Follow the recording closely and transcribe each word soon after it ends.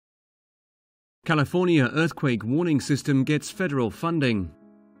California earthquake warning system gets federal funding.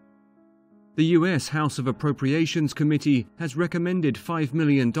 The US House of Appropriations Committee has recommended $5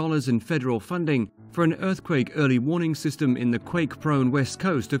 million in federal funding for an earthquake early warning system in the quake-prone west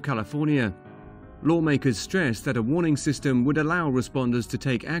coast of California. Lawmakers stressed that a warning system would allow responders to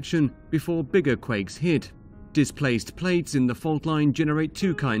take action before bigger quakes hit. Displaced plates in the fault line generate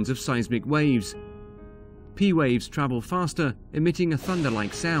two kinds of seismic waves. P waves travel faster, emitting a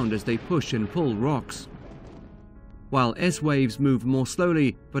thunder-like sound as they push and pull rocks, while S waves move more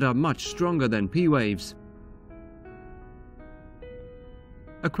slowly but are much stronger than P waves.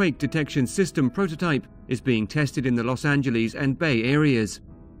 A quake detection system prototype is being tested in the Los Angeles and Bay areas.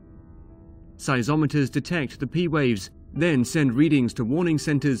 Seismometers detect the P waves, then send readings to warning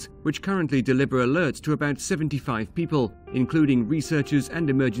centers, which currently deliver alerts to about 75 people, including researchers and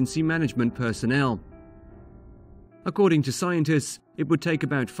emergency management personnel. According to scientists, it would take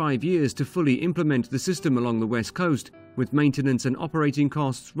about 5 years to fully implement the system along the West Coast, with maintenance and operating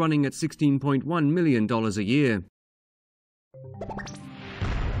costs running at $16.1 million a year.